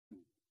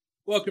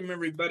Welcome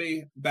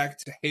everybody back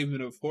to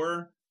Haven of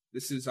Horror.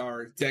 This is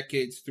our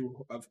Decades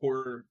Through of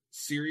Horror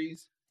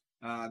series.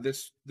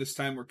 This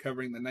time we're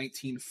covering the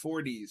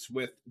 1940s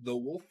with The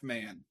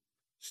Wolfman,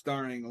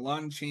 starring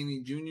Lon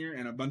Chaney Jr.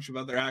 and a bunch of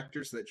other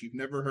actors that you've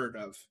never heard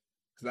of,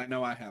 because I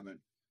know I haven't.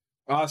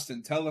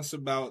 Austin, tell us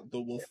about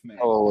The Wolfman.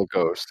 Bela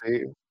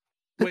Lugosi.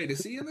 Wait,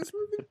 is he in this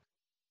movie?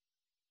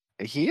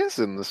 He is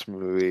in this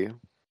movie.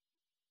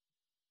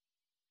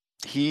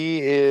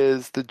 He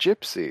is the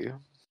gypsy.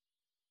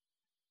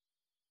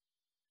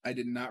 I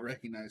did not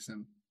recognize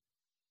him.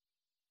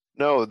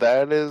 No,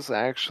 that is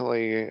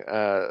actually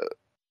a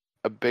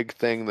big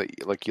thing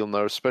that you'll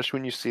notice, especially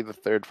when you see the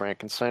third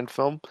Frankenstein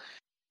film.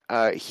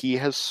 He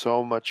has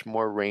so much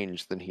more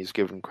range than he's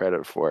given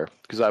credit for,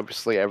 because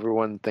obviously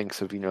everyone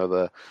thinks of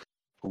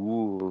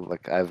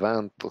like I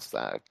want to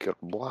suck your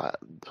blood.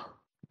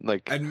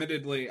 Like,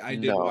 Admittedly, I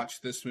did no, watch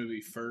this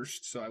movie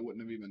first, so I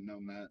wouldn't have even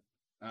known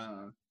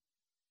that.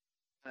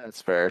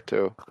 that's fair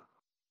too.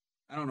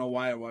 I don't know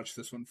why I watched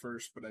this one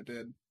first, but I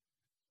did.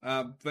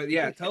 But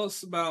yeah, tell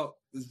us about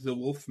the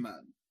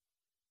Wolfman.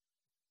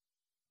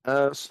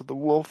 So the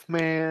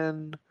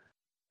Wolfman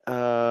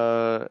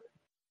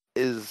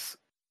is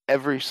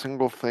every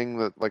single thing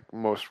that like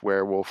most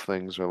werewolf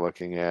things are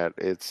looking at.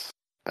 It's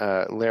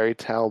Larry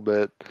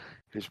Talbot,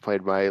 who's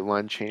played by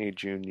Lon Chaney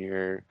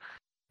Jr.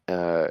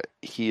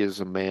 He is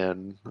a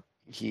man.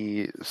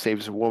 He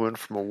saves a woman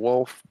from a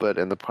wolf, but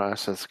in the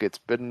process gets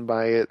bitten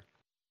by it.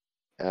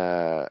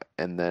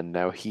 And then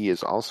now he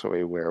is also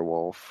a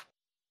werewolf.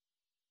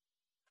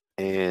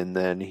 And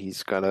then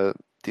he's gotta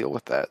deal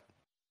with that.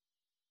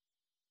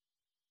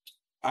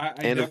 I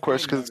And of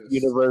course, definitely because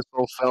noticed.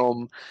 Universal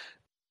film,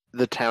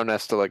 the town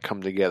has to like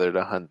come together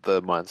to hunt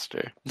the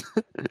monster.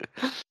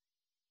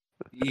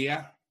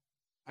 Yeah,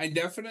 I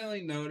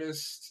definitely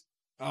noticed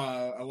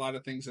a lot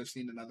of things I've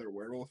seen in other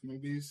werewolf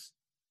movies.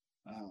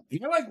 I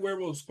like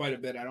werewolves quite a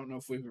bit. I don't know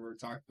if we've ever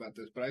talked about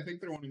this, but I think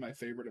they're one of my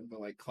favorite of the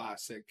like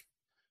classic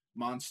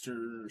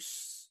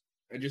monsters,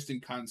 just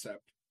in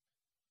concept.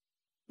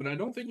 But I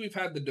don't think we've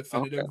had the Okay.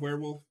 definitive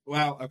werewolf.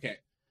 Well, okay,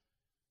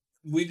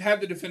 we've had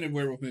the definitive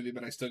werewolf movie,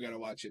 but I still got to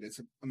watch it. It's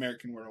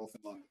American Werewolf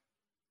in London.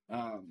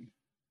 Um,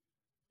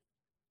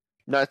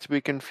 Not to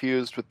be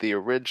confused with the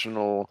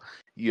original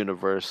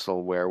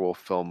Universal werewolf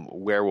film,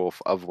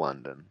 Werewolf of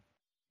London.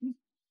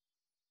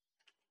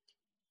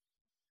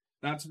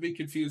 Not to be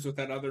confused with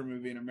that other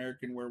movie, An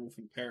American Werewolf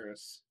in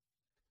Paris.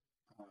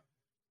 Uh,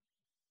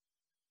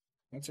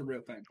 that's a real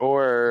thing.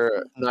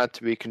 Or not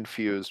to be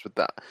confused with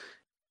the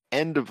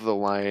end of the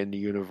line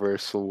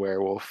Universal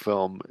werewolf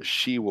film,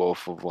 She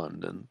Wolf of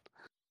London.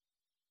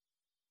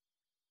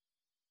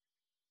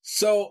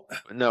 So,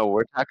 No,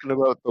 we're talking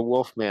about the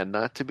Wolfman,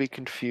 not to be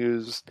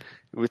confused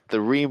with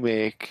the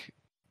remake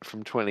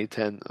from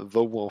 2010,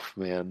 The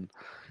Wolfman,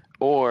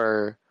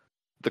 or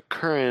the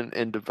current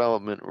in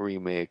development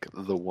remake,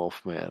 The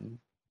Wolfman.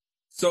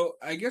 so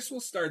I guess we'll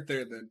start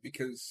there then,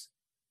 because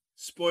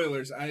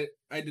spoilers. I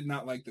did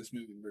not like this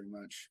movie very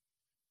much.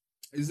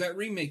 Is that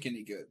remake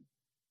any good?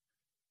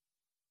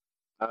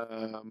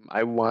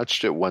 I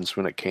watched it once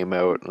when it came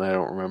out, and I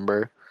don't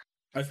remember,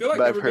 I feel like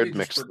but I've everybody heard just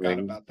mixed forgot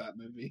things. about that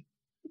movie.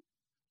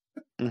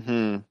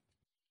 Mm-hmm. Like,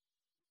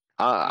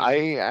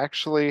 I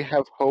actually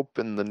have hope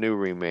in the new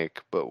remake,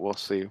 but we'll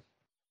see.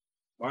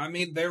 well, I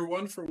mean, they're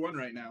one for one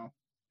right now.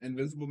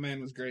 Invisible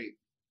Man was great.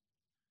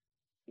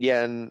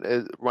 Yeah,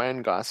 and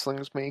Ryan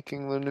Gosling's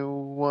making the new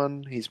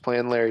one. He's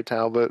playing Larry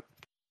Talbot,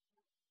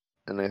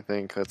 and I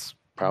think that's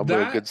probably a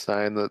That good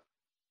sign that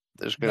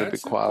there's going to be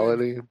that's a good.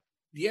 quality.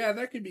 Yeah,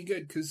 that could be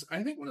good because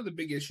I think one of the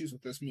big issues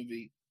with this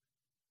movie,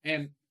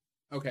 and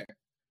okay,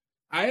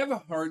 I have a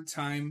hard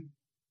time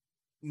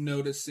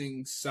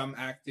noticing some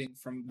acting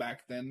from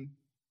back then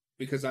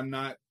because I'm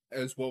not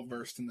as well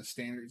versed in the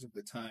standards of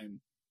the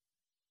time.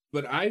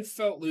 But I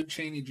felt Luke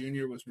Chaney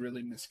Jr. was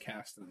really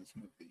miscast in this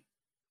movie.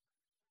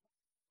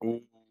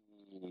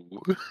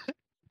 Ooh.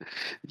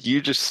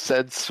 You just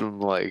said some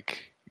like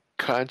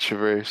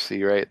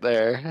controversy right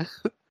there.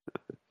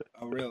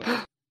 Oh, really?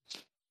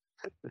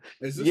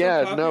 Is this a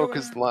Yeah, no,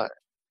 because popular?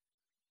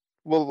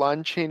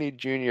 Lon Chaney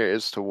Jr.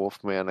 is to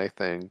Wolfman, I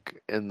think,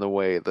 in the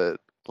way that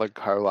like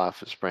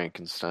Karloff is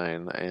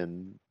Frankenstein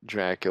and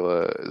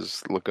Dracula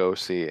is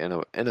Lugosi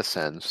in a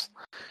sense.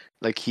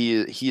 Like he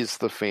is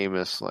the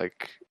famous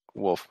like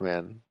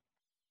Wolfman.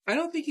 I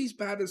don't think he's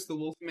bad as the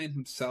Wolfman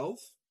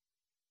himself.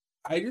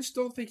 I just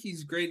don't think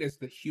he's great as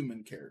the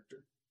human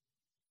character.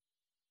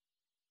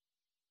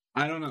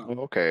 I don't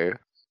know. Okay.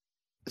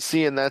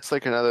 See, and that's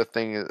like another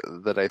thing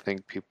that I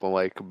think people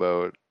like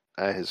about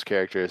his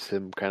character is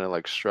him kind of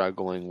like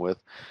struggling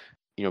with,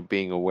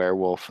 being a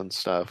werewolf and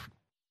stuff.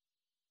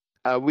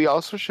 We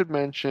also should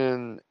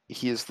mention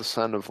he is the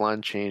son of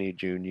Lon Chaney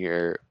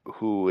Jr.,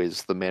 who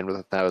is the man with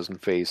a thousand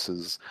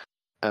faces,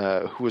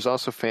 who was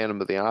also Phantom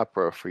of the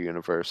Opera for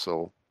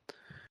Universal.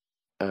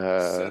 You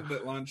Uh, said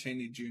that Lon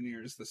Chaney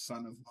Jr. is the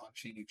son of Lon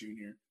Chaney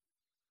Jr.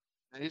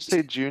 did you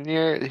say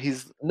Junior?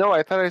 No,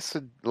 I thought I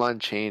said Lon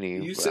Chaney,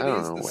 You but I said don't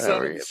he's know, the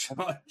son whatever. of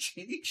Lon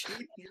Chaney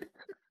Jr.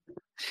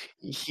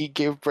 He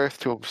gave birth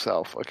to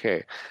himself.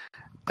 Okay.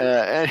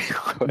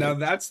 Now Anyway,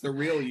 that's the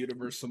real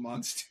Universal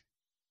monster.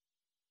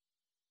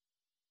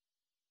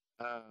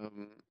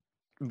 um,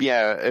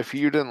 yeah. If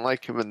you didn't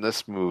like him in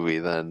this movie,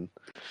 then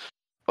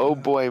oh Uh,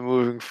 boy,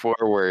 moving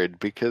forward,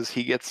 because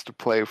he gets to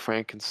play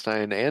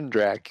Frankenstein and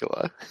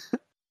Dracula.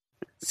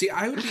 See,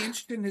 I would be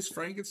interested in his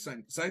Frankenstein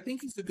because I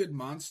think he's a good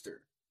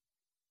monster.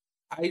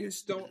 I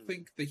just don't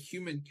think the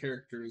human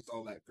character is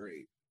all that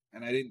great,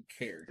 and I didn't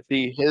care.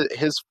 See,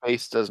 his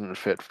face doesn't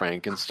fit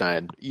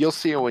Frankenstein. You'll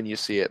see it when you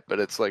see it, but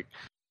it's like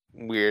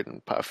weird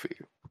and puffy.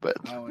 But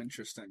Oh,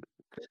 interesting.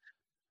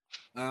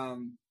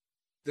 Um,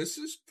 this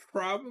is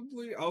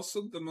probably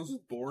also the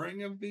most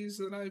boring of these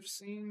that I've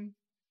seen,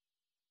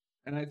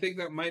 and I think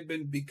that might have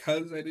been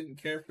because I didn't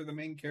care for the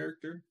main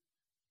character.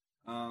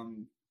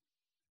 Um,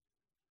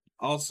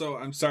 Also,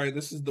 I'm sorry,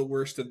 this is the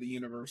worst of the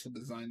Universal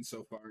design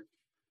so far.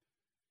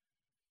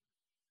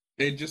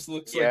 It just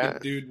looks like a yeah,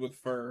 dude with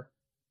fur.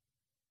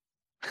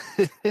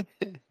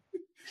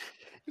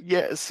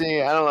 yeah.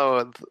 See, I don't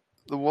know.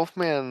 The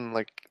Wolfman,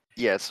 like,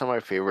 yeah, it's not my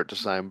favorite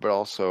design, but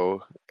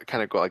also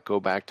kind of go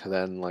back to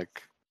then,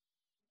 like,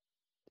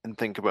 and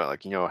think about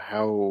like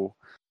how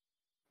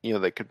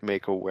they could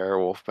make a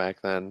werewolf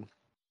back then.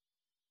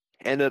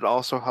 And it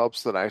also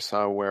helps that I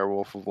saw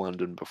Werewolf of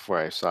London before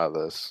I saw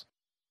this,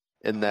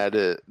 and Oh,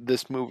 that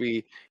this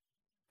movie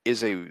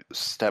is a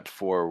step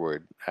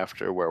forward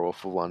after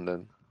Werewolf of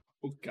London.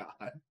 oh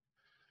God.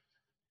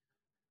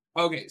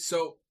 Okay,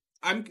 so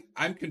I'm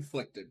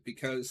conflicted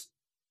because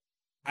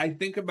I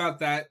think about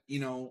that,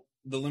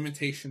 the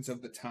limitations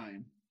of the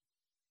time.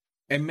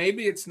 And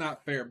maybe it's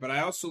not fair, but I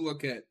also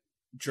look at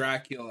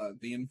Dracula,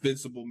 the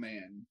Invisible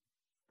Man,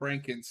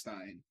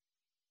 Frankenstein,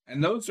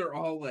 and those are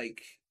all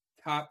like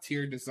top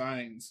tier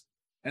designs.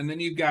 And then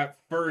you've got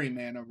Furry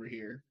Man over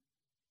here.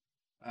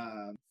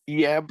 Um,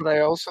 Yeah, but I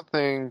also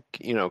think,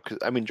 because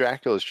I mean,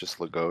 Dracula is just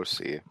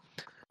Lugosi.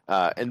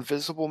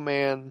 Invisible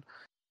Man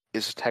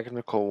is a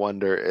technical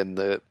wonder in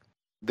that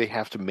they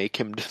have to make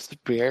him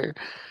disappear.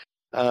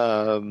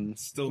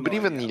 Still But no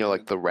even, idea how they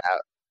like did that.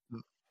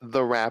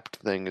 the wrapped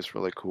thing is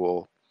really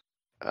cool.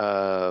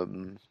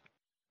 Um,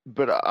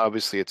 but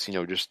obviously it's,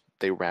 just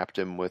they wrapped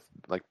him with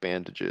like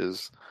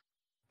bandages.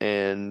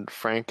 And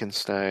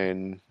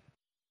Frankenstein,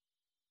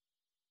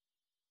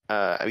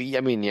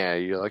 I mean, yeah,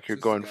 you're It's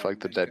just a going guy for like with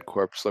the dead makeup.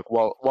 corpse. Like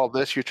while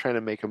this, you're trying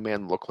to make a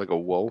man look like a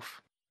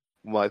wolf.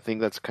 Well, I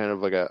think that's kind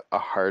of like a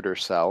harder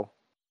sell.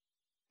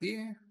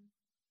 Yeah.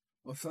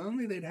 Well, if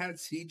only they'd had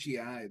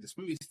CGI. This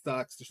movie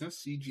sucks. There's no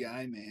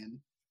CGI,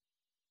 man.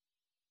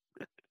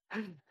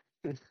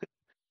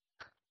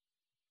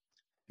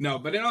 No,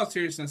 but in all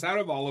seriousness, out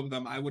of all of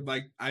them,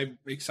 I'm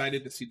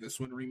excited to see this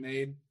one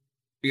remade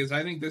because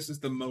I think this is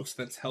the most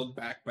that's held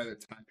back by the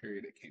time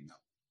period it came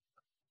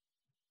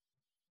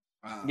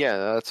out. Yeah,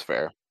 that's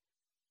fair.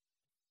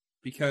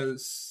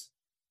 Because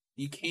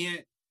you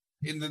can't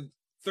in the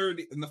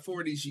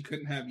 40s you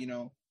couldn't have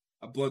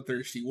a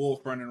bloodthirsty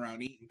wolf running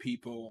around eating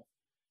people.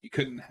 You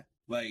couldn't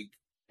like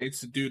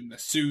it's a dude in a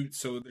suit,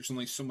 so there's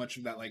only so much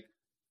of that like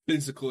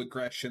physical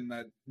aggression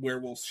that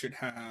werewolves should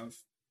have.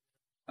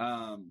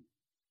 Um,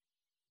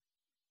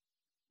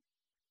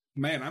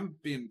 man, I'm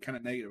being kind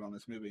of negative on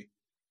this movie,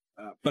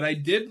 but I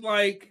did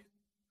like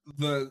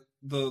the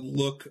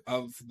look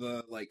of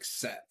the like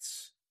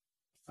sets.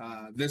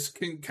 This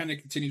can kind of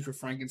continues with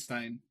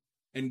Frankenstein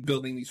and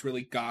building these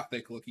really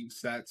gothic looking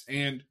sets,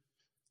 and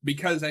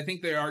because I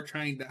think they are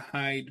trying to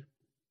hide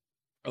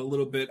a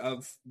little bit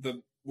of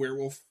the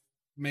werewolf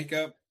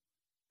makeup,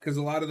 because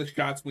a lot of the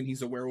shots when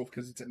he's a werewolf,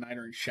 because it's at night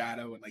or in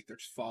shadow and like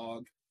there's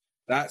fog,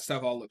 that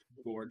stuff all looks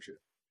gorgeous.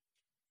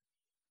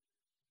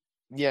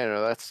 Yeah,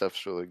 no, that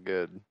stuff's really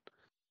good.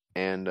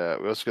 And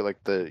we also get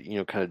like the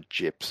kind of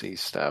gypsy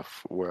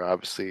stuff, where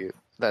obviously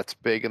that's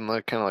big in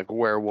the kind of like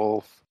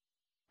werewolf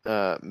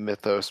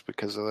mythos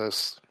because of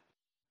this.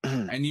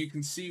 And you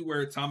can see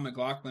where Tom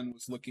McLaughlin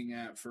was looking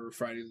at for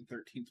Friday the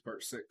 13th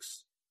Part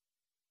 6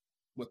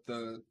 with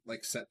the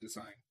like set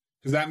design,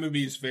 because that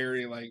movie is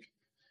very like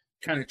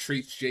kind of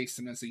treats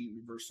Jason as a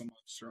universal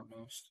monster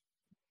almost.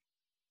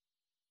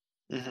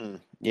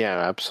 Yeah,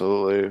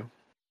 absolutely.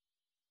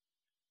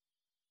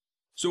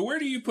 So where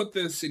do you put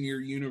this in your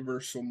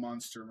universal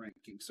monster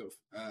ranking? So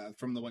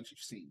from the ones you've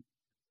seen.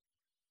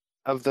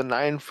 Of the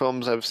 9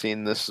 films I've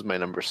seen, this is my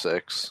number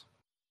 6.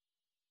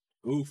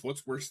 Oof,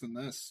 what's worse than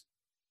this?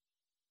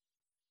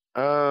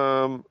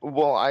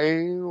 Well, I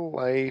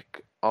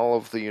like all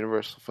of the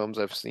Universal films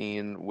I've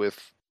seen,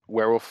 with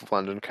Werewolf of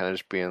London kind of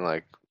just being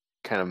like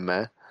kind of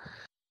meh.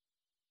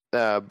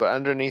 But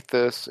underneath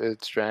this,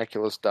 it's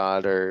Dracula's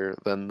Daughter,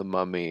 then The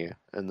Mummy,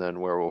 and then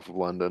Werewolf of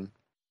London.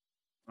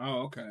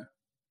 Oh, okay.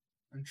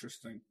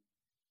 Interesting.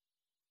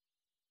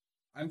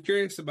 I'm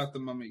curious about the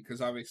Mummy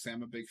because obviously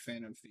I'm a big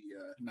fan of the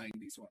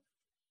 '90s one.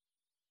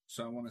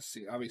 So I want to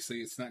see.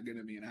 Obviously, it's not going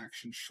to be an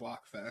action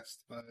schlock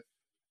fest, but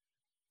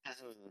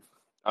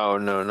Oh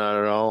no, not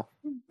at all.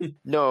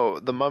 No,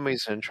 The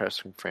Mummy's an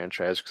interesting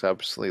franchise because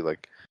obviously,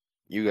 like,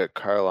 you got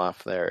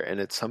Karloff there, and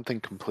it's something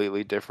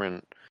completely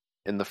different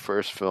in the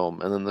first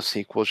film, and then the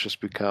sequels just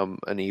become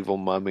an evil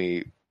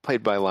mummy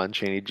played by Lon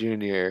Chaney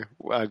Jr.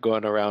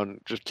 Going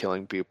around just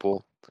killing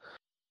people.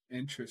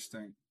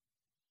 Interesting.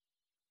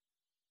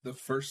 The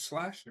first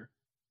slasher.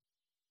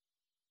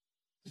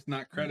 It's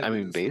not I credited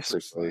mean, as the first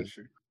basically,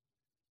 slasher.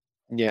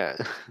 yeah,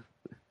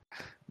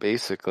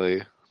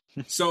 basically.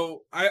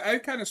 So I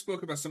kind of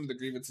spoke about some of the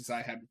grievances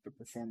I had with the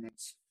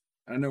performance.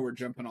 I know we're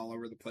jumping all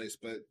over the place,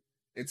 but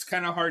it's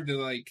kind of hard to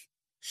like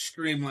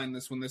streamline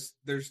this when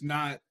there's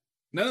not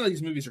none of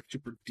these movies are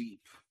super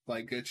deep.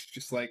 Like it's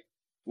just like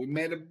we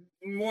made a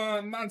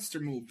monster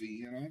movie,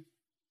 you know.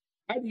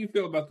 How do you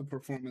feel about the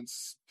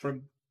performance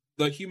from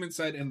the human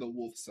side and the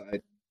wolf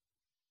side?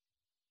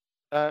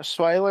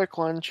 So I like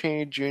Lon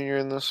Chaney Jr.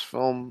 in this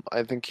film.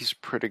 I think he's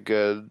pretty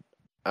good.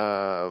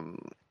 Um,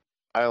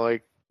 I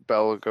like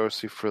Bela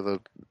Lugosi for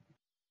the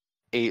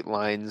 8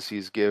 lines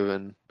he's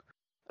given.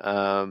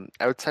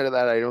 Outside of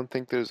that, I don't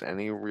think there's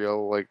any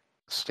real like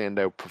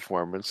standout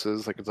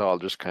performances. Like it's all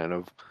just kind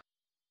of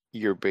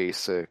your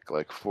basic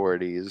like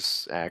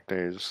 40s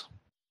actors.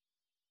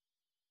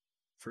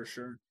 For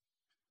sure.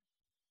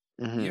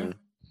 Yeah. Hmm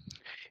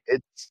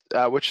It's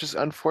which is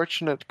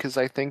unfortunate because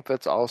I think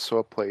that's also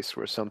a place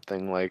where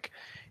something like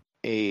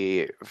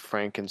a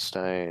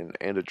Frankenstein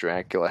and a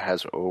Dracula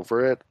has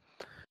over it.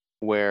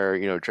 Where,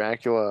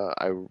 Dracula,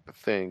 I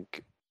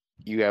think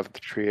you have the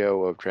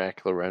trio of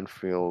Dracula,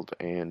 Renfield,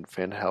 and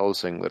Van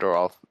Helsing that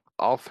are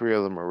all three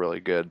of them are really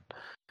good.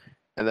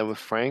 And then with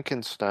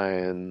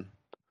Frankenstein,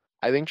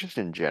 I think just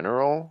in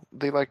general,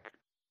 they like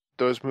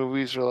those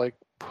movies are like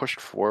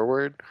pushed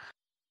forward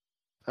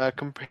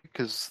compared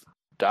because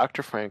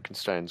Doctor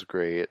Frankenstein's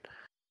great.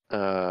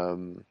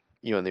 And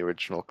the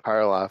original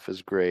Karloff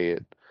is great.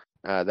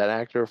 That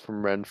actor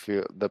from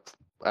Renfield,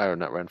 I don't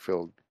know, not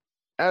Renfield.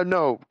 Oh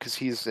no, because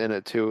he's in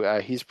it too.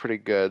 He's pretty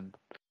good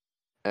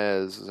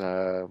as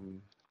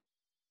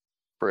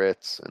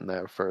Fritz in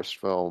that first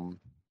film,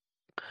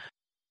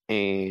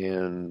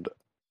 and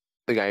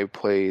the guy who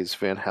plays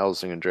Van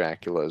Helsing and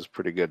Dracula is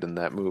pretty good in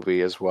that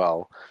movie as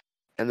well.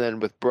 And then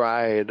with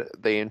Bride,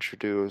 they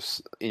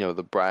introduce,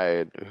 the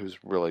Bride, who's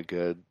really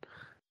good,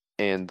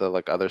 and the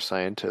like other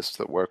scientist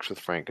that works with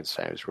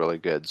Frankenstein is really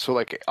good. So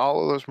like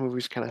all of those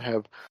movies kind of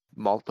have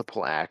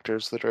multiple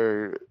actors that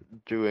are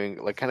doing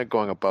like kind of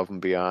going above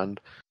and beyond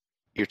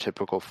your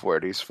typical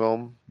 40s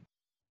film.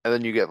 And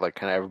then you get like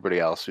kind of everybody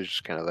else who's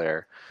just kind of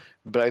there.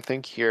 But I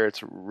think here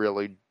it's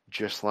really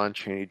just Lon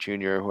Chaney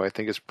Jr., who I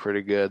think is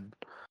pretty good,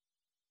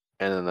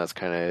 and then that's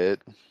kind of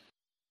it.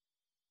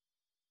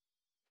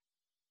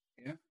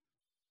 Yeah.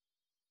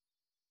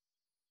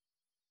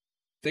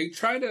 They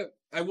try to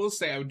I will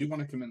say I do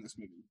want to commend this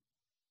movie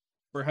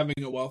for having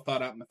a well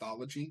thought out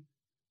mythology.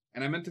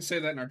 And I meant to say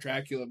that in our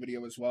Dracula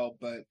video as well,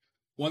 but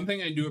one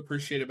thing I do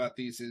appreciate about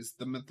these is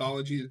the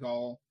mythology is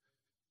all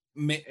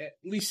at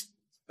least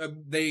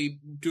they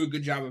do a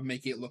good job of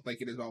making it look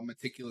like it is all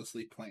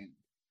meticulously planned.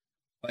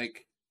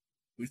 Like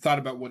we've thought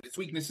about what its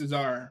weaknesses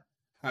are,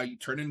 how you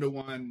turn into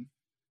one,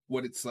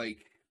 what it's like,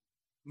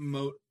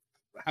 mo-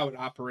 how it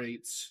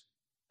operates,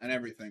 and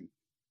everything.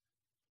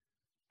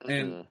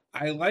 And Mm-hmm.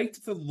 I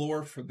liked the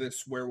lore for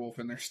this werewolf,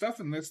 and there's stuff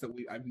in this that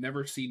I've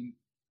never seen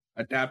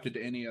adapted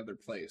to any other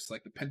place,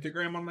 like the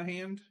pentagram on the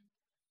hand.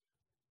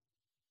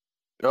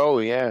 Oh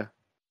yeah.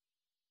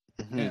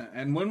 Mm-hmm. Yeah,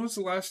 and when was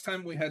the last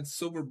time we had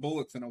silver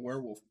bullets in a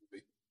werewolf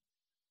movie?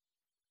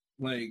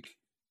 Like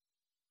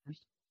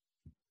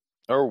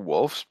Or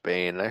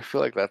Wolfsbane. I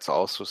feel like that's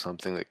also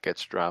something that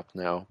gets dropped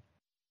now.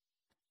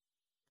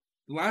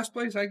 the last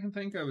place I can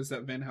think of is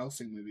that Van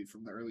Helsing movie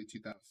from the early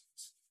 2000s.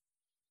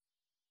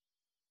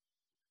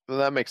 Well,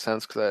 that makes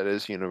sense because that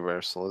is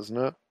Universal, isn't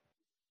it?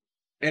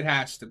 It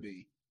has to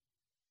be.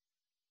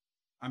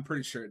 I'm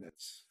pretty sure it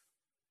is.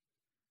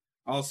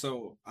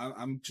 Also,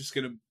 I'm just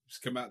gonna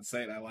just come out and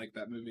say it. I like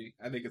that movie.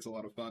 I think it's a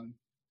lot of fun.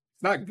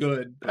 It's not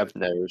good, but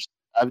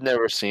I've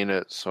never seen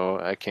it, so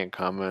I can't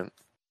comment.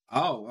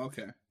 oh,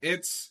 okay.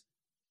 It's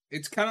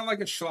kind of like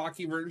a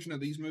schlocky version of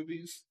these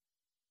movies.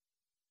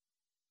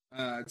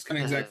 It's kind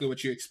of Mm-hmm. exactly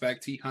what you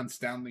expect. He hunts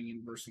down the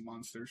Universal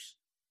monsters.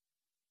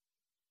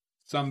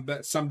 Some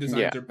Yeah,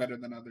 designs are better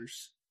than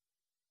others.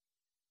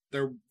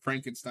 Their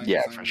Frankenstein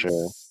yeah, design for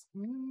sure. is,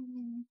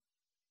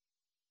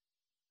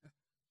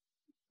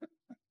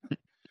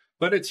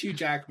 but it's Hugh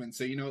Jackman,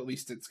 so you know at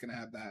least it's gonna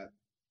have that.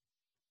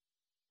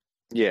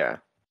 Yeah,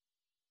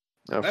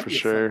 no, That'd for be a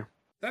fun. sure.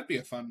 That'd be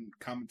a fun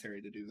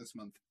commentary to do this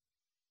month.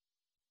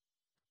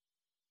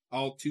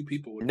 All two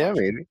people would Yeah, watch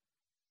it.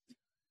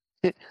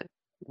 maybe.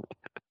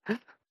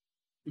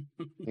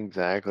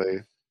 Exactly.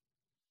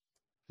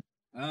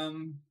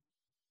 Um,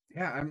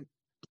 yeah, I'm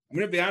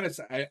gonna be honest.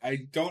 I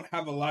don't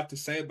have a lot to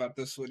say about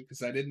this one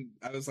because I didn't.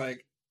 I was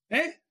like,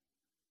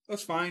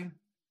 that's fine.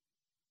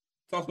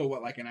 It's also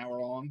what like an hour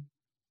long.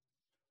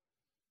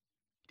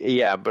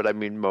 Yeah, but I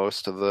mean,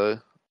 most of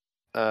the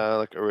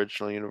like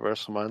original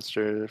Universal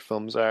monster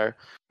films are.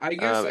 I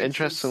guess I should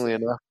Interestingly say.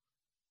 enough,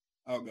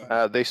 Oh, go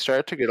ahead. they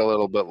start to get a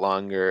little bit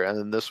longer, and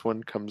then this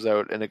one comes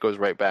out, and it goes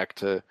right back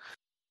to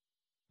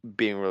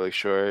being really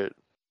short.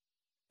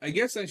 I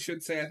guess I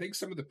should say I think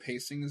some of the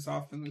pacing is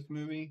off in this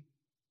movie.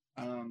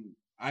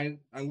 I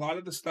a lot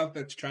of the stuff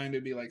that's trying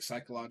to be like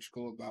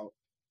psychological about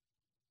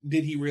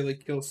did he really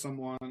kill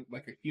someone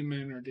like a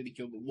human or did he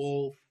kill the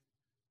wolf?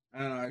 I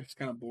don't know. I was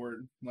kind of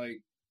bored.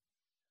 Like,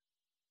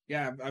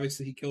 yeah,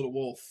 obviously he killed a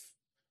wolf.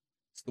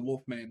 It's the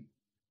Wolf Man.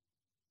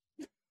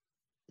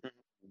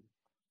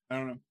 I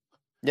don't know.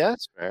 Yeah,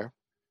 that's fair.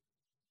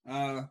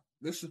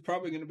 This is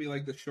probably going to be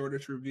like the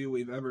shortest review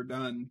we've ever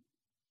done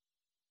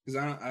because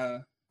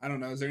I don't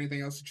know. Is there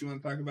anything else that you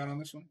want to talk about on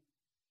this one?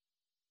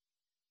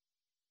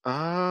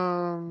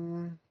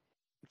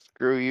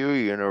 Screw you,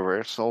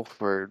 Universal,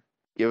 for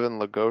giving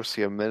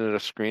Lugosi a minute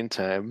of screen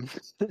time.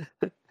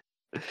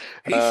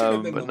 He should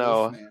have been the But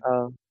Wolf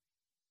no.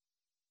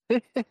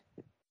 Man.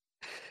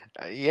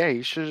 Yeah,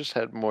 he should have just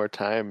had more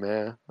time,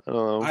 man. I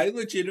don't know. I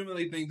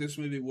legitimately think this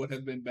movie would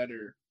have been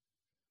better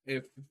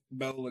if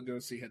Bela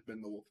Lugosi had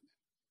been the Wolf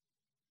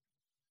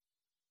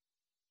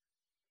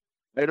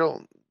I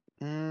don't.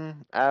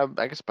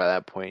 I guess by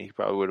that point he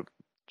probably would have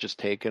just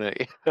taken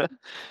it.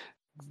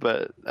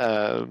 But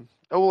oh,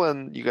 well,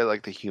 and you got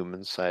like the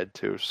human side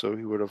too, so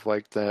he would have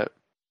liked that.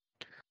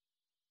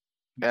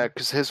 Yeah, Man.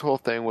 because his whole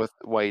thing with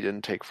why he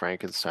didn't take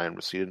Frankenstein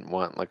was he didn't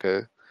want like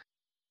a,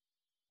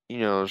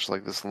 just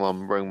like this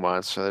lumbering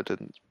monster that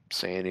didn't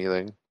say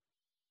anything.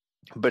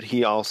 But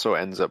he also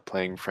ends up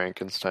playing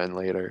Frankenstein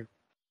later.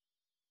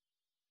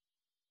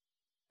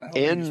 That whole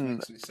thing just In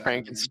makes me sad, man.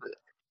 Frankenstein,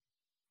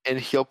 and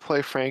he'll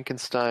play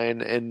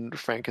Frankenstein in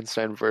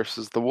Frankenstein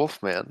versus the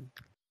Wolfman.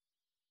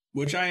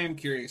 Which I am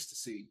curious to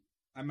see.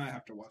 I might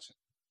have to watch it.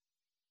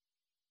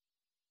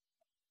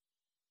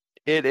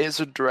 It is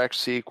a direct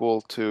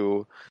sequel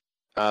to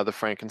the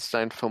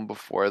Frankenstein film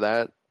before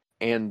that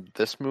and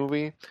this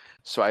movie.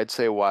 So I'd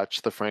say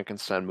watch the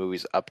Frankenstein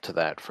movies up to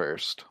that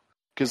first.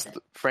 Because Okay.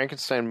 the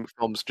Frankenstein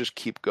films just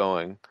keep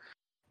going.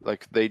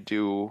 Like, they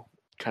do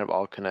kind of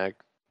all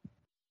connect.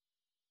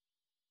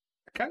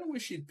 I kind of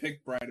wish he'd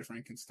picked Bride of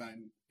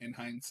Frankenstein in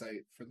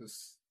hindsight for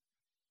this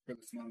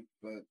month,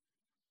 but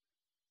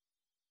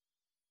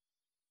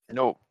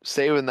No,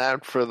 saving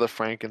that for the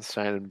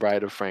Frankenstein and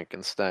Bride of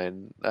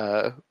Frankenstein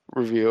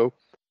review.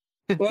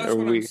 well, that's Or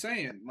what I'm we,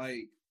 saying.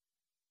 Like,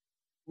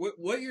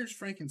 what year's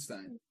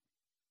Frankenstein?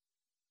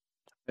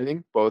 I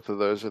think both of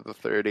those are the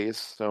 30s.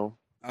 So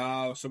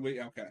Oh, so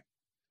we okay.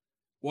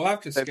 We'll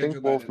have to I think schedule that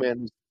in.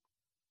 Wolfman.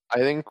 I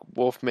think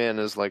Wolfman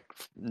is like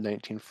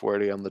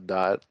 1940 on the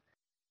dot.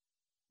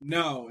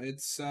 No, I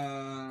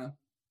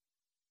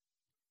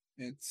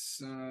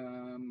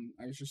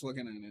was just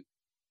looking at it.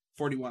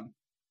 41.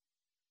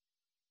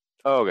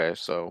 Oh, okay,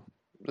 so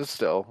it's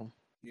still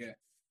Yeah.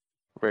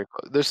 very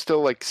close. There's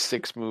still like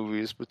 6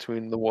 movies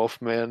between the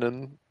Wolfman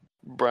and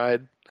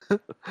Bride.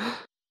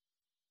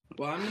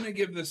 Well, I'm gonna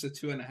give this a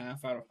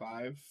 2.5 out of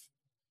 5.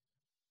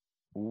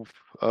 Oof.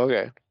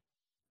 Okay,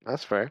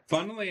 that's fair.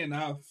 Funnily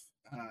enough,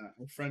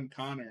 our friend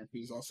Connor,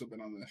 who's also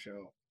been on the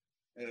show,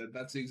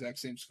 that's the exact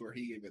same score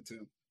he gave it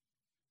to.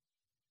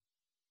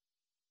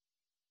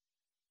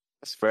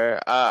 That's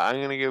fair. I'm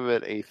gonna give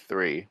it a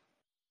 3.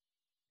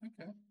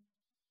 Okay.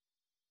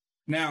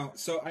 Now,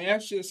 so I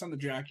asked you this on the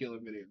Dracula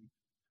video. Hmm.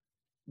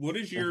 What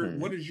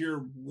is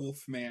your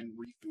Wolfman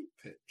reboot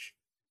pitch?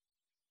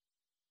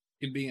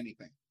 Could be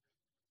anything.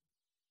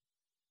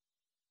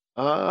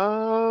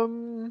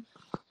 Um,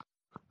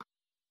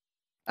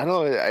 I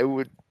don't know. I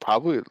would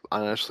probably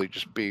honestly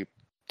just be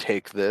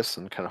take this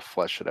and kind of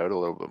flesh it out a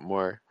little bit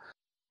more.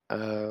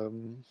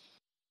 Um,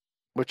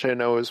 which I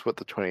know is what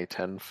the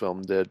 2010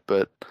 film did,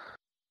 but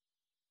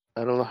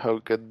I don't know how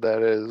good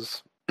that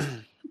is.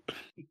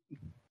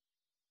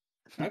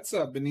 That's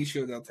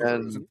Benicio del Toro,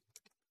 isn't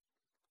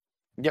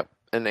And yep,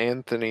 and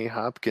Anthony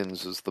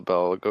Hopkins is the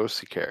Bela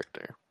Lugosi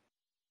character.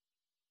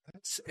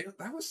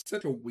 that was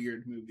such a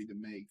weird movie to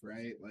make,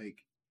 right? Like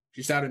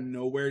just out of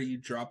nowhere you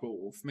drop a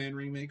Wolfman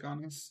remake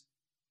on us.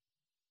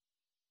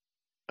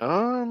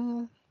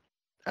 Um,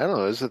 I don't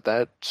know. Is it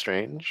that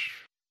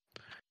strange?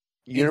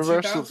 In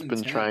Universal's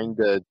been 2010. trying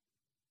to.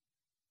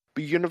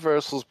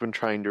 Universal's been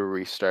trying to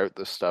restart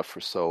this stuff for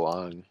so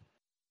long.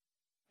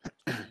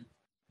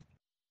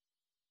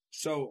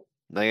 So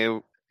Like,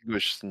 it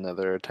was just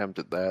another attempt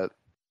at that.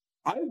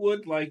 I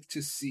would like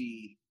to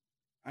see.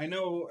 I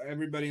know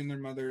everybody and their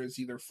mother is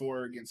either for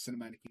or against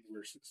cinematic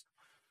universes,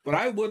 but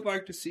I would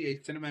like to see a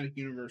cinematic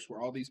universe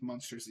where all these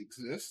monsters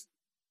exist.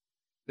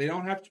 They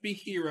don't have to be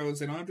heroes.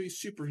 They don't have to be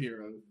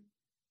superheroes.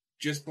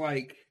 Just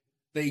like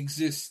they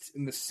exist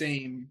in the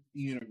same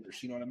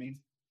universe. You know what I mean?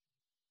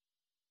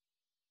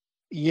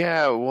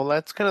 Yeah, well,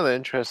 that's kind of the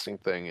interesting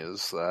thing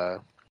is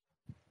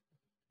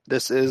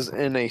this is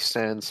in a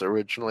sense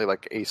originally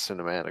like a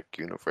cinematic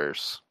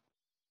universe,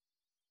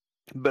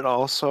 but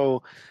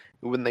also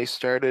when they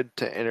started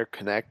to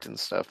interconnect and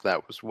stuff,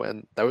 that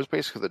was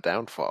basically the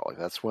downfall. Like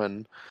that's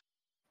when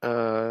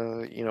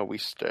we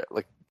start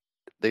like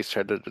they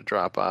started to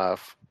drop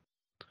off.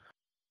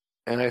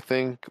 And I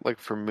think like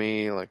for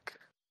me, like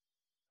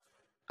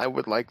I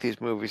would like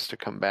these movies to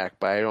come back,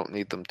 but I don't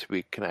need them to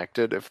be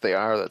connected. If they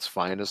are, that's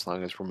fine as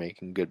long as we're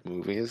making good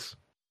movies.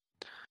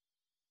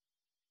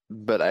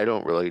 but I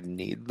don't really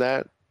need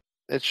that.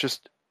 It's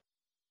just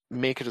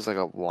make it as like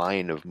a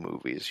line of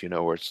movies,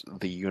 where it's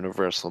the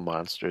Universal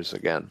monsters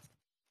again.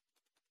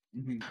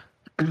 Hmm.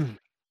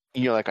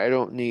 Like I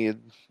don't need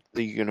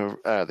the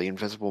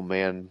Invisible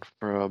Man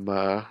from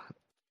the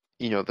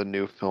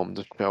new film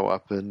to show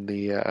up in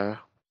the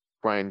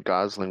Ryan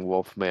Gosling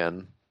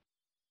Wolfman.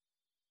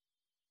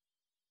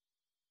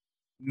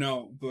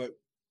 No, but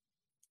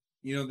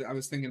I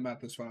was thinking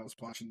about this while I was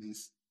watching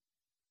these.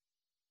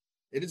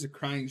 It is a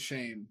crying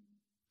shame,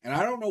 and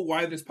I don't know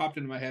why this popped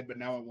into my head, but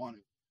now I want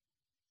it.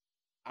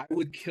 I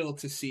would kill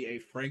to see a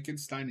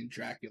Frankenstein and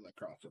Dracula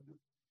crossover.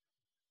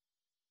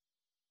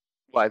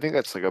 Well, I think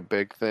that's like a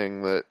big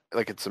thing that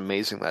like it's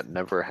amazing that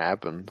never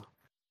happened.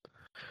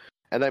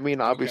 And I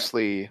mean, Okay.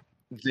 obviously,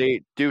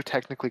 they do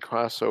technically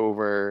cross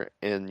over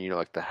in,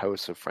 like the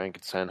House of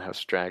Frankenstein,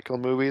 House of Dracula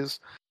movies,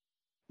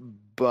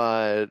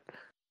 but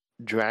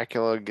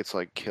Dracula gets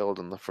like killed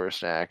in the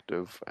first act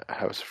of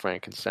House of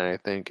Frankenstein, I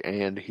think,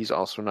 and he's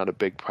also not a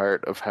big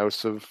part of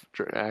House of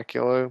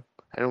Dracula,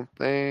 I don't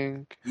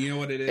think. You know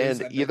what it is?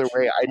 And I either bet you.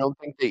 way, I don't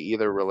think they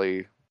either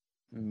really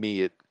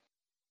meet.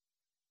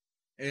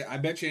 I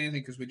bet you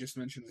anything because we just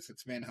mentioned this.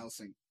 It's Van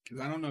Helsing. Because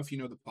I don't know if you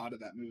know the plot of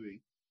that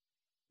movie,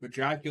 but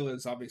Dracula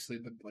is obviously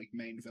the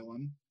main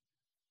villain,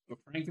 but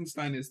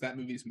Frankenstein is that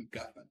movie's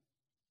MacGuffin.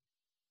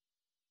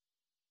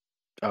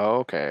 Oh,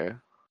 okay.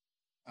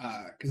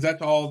 Because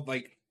that's all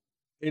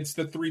it's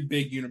the three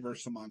big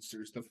Universal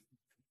monsters: the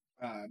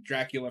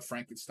Dracula,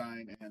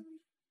 Frankenstein, and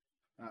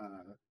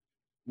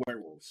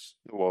werewolves.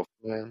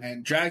 Wolfman.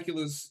 And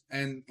Dracula's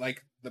and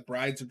the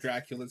brides of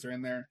Dracula's are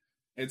in there.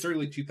 It's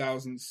early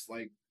 2000s.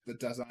 Like the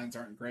designs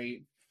aren't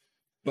great,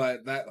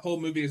 but that whole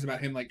movie is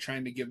about him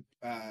trying to give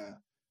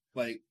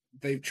like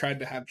they've tried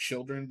to have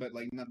children, but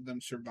none of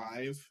them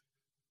survive.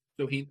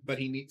 So he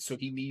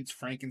needs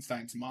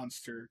Frankenstein's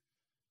monster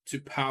to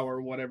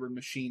power whatever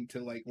machine to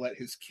let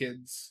his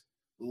kids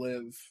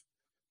live.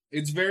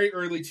 It's very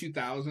early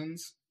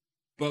 2000s,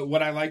 but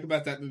what I like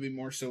about that movie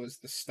more so is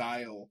the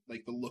style,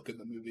 the look of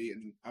the movie,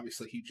 and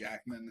obviously Hugh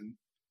Jackman, and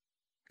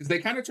because they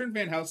kind of turned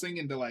Van Helsing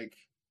into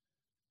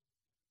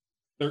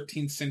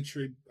 13th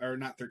century, or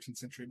not 13th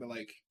century, but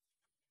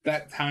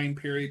that time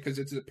period because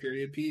it's a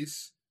period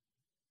piece.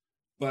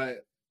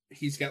 But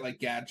he's got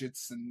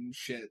gadgets and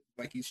shit.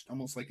 He's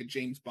almost like a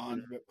James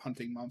Bond but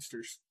hunting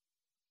monsters.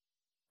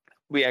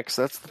 Yeah, 'cause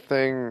that's the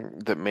thing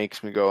that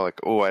makes me go like,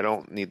 oh, I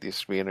don't need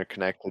these to be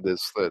interconnected.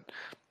 Is that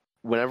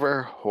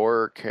whenever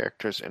horror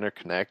characters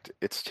interconnect,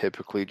 it's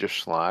typically just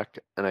schlock,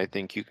 and I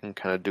think you can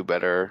kind of do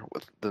better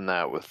than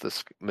that with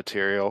this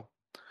material.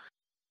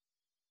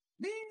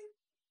 I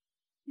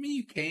mean,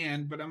 you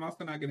can, but I'm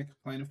also not going to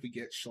complain if we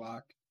get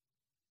schlock.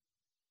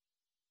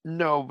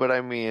 No, but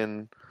I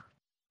mean,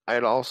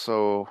 I'd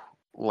also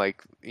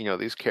like,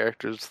 these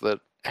characters that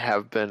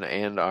have been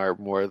and are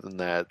more than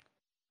that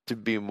to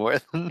be more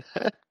than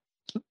that.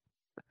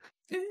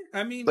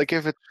 I mean, Like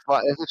if it's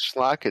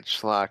schlock, it's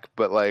schlock.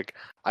 But like,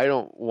 I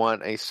don't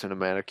want a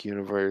cinematic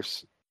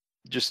universe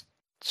just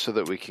so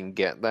that we can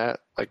get that.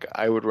 Like,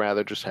 I would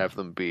rather just have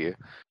them be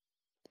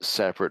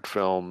separate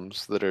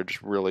films that are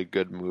just really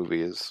good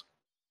movies.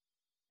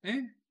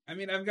 eh. I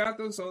mean, I've got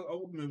those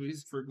old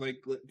movies for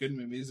good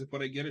movies. If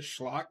what I get is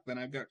schlock, then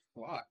I've got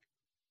schlock.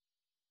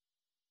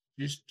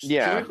 Just enjoy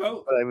Yeah,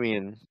 both. but I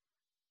mean,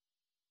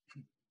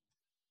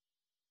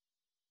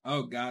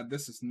 Oh God,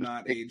 this is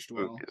not big aged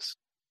well. movies.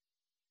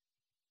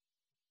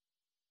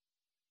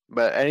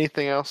 But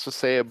anything else to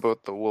say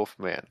about the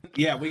Wolfman?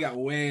 Yeah, we got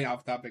way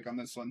off topic on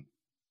this one.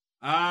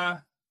 Uh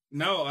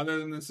no, other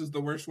than this is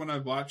the worst one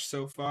I've watched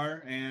so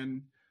far,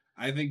 and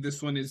I think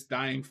this one is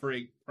dying for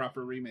a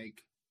proper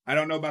remake. I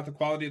don't know about the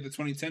quality of the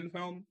 2010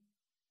 film,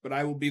 but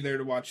I will be there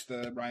to watch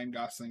the Ryan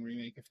Gosling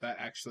remake if that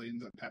actually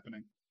ends up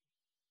happening.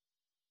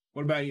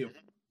 What about you?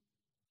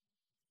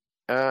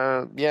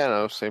 Yeah,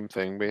 no, same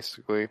thing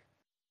basically,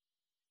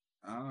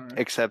 All right.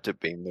 except it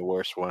being the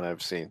worst one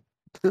I've seen.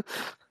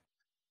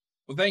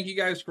 Well, thank you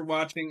guys for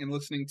watching and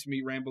listening to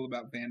me ramble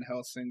about Van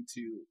Helsing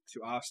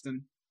to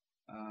Austin.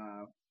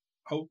 Uh,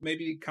 hope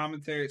maybe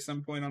commentary at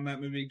some point on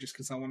that movie, just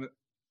because I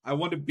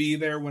want to be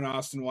there when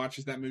Austin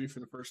watches that movie for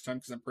the first time,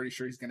 because I'm pretty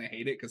sure he's going to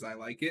hate it because I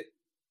like it.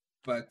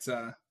 But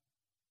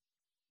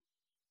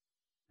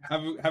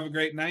have a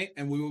great night,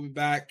 and we will be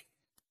back.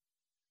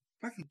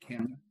 Fucking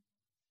camera,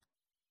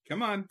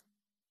 come on.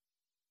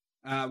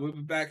 We'll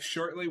be back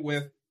shortly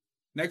with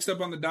next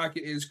up on the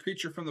docket is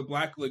Creature from the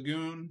Black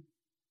Lagoon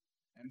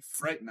and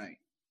Fright Night.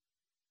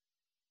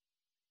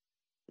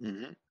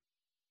 Mm-hmm.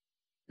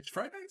 Is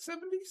Fright Night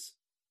 70s?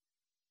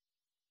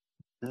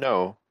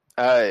 No,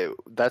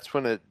 that's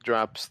when it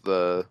drops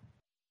the.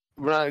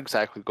 We're not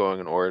exactly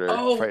going in order.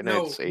 Oh Fright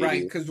no, Night's right,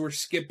 80. because we're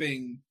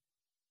skipping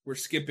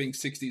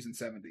 60s and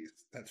 70s.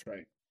 That's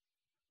right.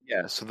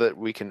 Yeah, so that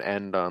we can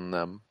end on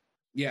them.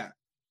 Yeah,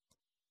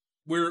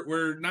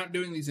 we're not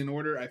doing these in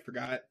order. I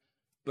forgot,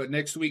 but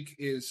next week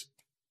is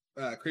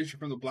Creature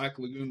from the Black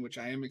Lagoon, which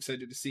I am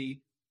excited to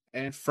see,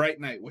 and Fright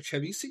Night, which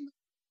have you seen?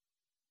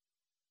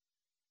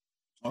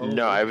 No, Oh, I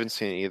okay. haven't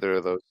seen either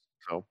of those.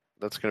 So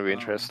That's going to be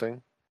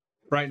interesting.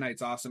 Fright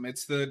Night's awesome.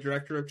 It's the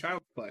director of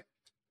Child's Play.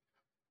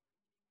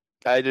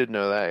 I did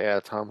know that. Yeah,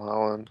 Tom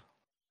Holland.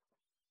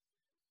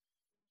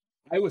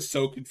 I was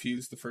so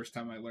confused the first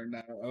time I learned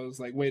that. I was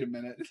like, wait a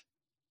minute.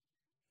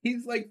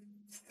 He's like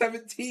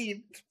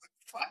 17.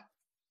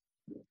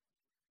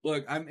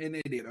 Look, I'm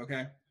an idiot,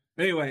 okay?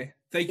 Anyway,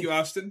 thank you,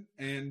 Austin.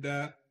 And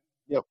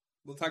Yep.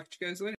 we'll talk to you guys later.